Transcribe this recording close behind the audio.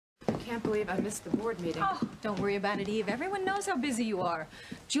can't believe I missed the board meeting. Oh, don't worry about it, Eve. Everyone knows how busy you are.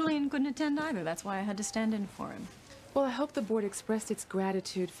 Julian couldn't attend either. That's why I had to stand in for him. Well, I hope the board expressed its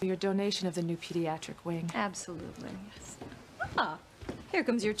gratitude for your donation of the new pediatric wing. Absolutely, yes. Ah, here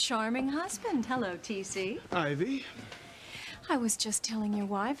comes your charming husband. Hello, TC. Ivy. I was just telling your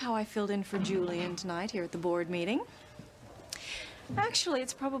wife how I filled in for Julian tonight here at the board meeting. Actually,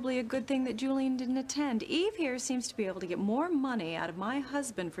 it's probably a good thing that Julian didn't attend. Eve here seems to be able to get more money out of my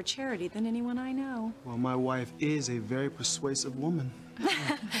husband for charity than anyone I know. Well, my wife is a very persuasive woman.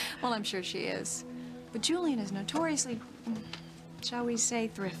 Well, I'm sure she is. But Julian is notoriously, shall we say,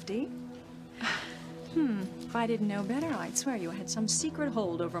 thrifty. If I didn't know better, I'd swear you had some secret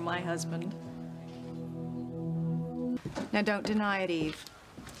hold over my husband. Now, don't deny it, Eve.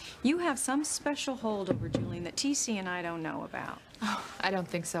 You have some special hold over Julian that TC and I don't know about. Oh, I don't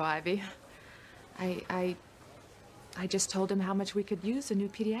think so, Ivy. I just told him how much we could use a new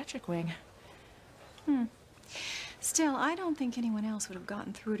pediatric wing. Still, I don't think anyone else would have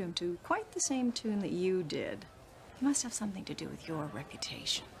gotten through to him to quite the same tune that you did. It must have something to do with your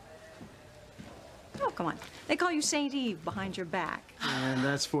reputation. Oh, come on. They call you Saint Eve behind your back. And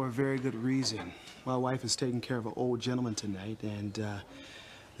that's for a very good reason. My wife is taking care of an old gentleman tonight, and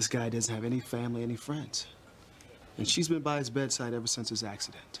this guy doesn't have any family, any friends. And she's been by his bedside ever since his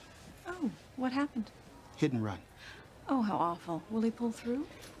accident. Oh, what happened? Hit and run. Oh, how awful. Will he pull through?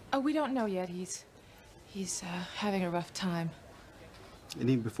 Oh, we don't know yet. He's having a rough time. And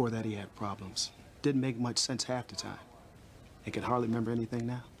even before that, he had problems. Didn't make much sense half the time. He could hardly remember anything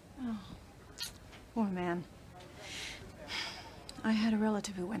now. Oh, poor man. I had a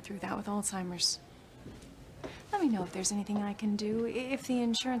relative who went through that with Alzheimer's. Let me know if there's anything I can do. If the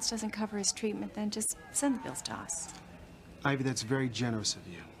insurance doesn't cover his treatment, then just send the bills to us. Ivy, that's very generous of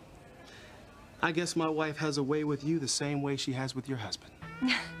you. I guess my wife has a way with you the same way she has with your husband.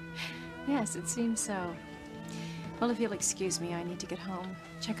 Yes, it seems so. Well, if you'll excuse me, I need to get home.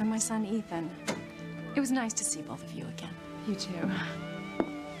 Check on my son, Ethan. It was nice to see both of you again. You too.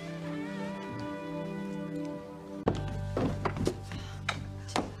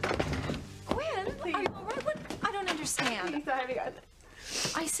 Gwen, are you all right? What? I don't understand. Please, Ivy,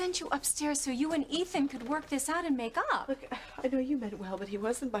 I sent you upstairs so you and Ethan could work this out and make up. look, I know you meant well, but he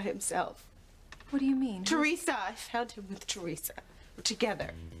wasn't by himself. What do you mean? Teresa, I found him with Teresa. We're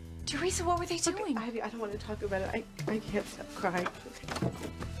together. Teresa, what were they Look, doing? Ivy, I don't want to talk about it. I can't stop crying.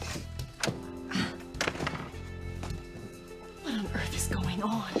 What on earth is going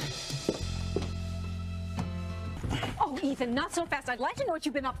on? Oh, Ethan, not so fast. I'd like to know what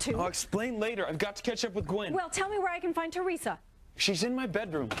you've been up to. I'll explain later. I've got to catch up with Gwen. Well, tell me where I can find Teresa. She's in my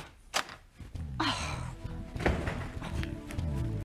bedroom.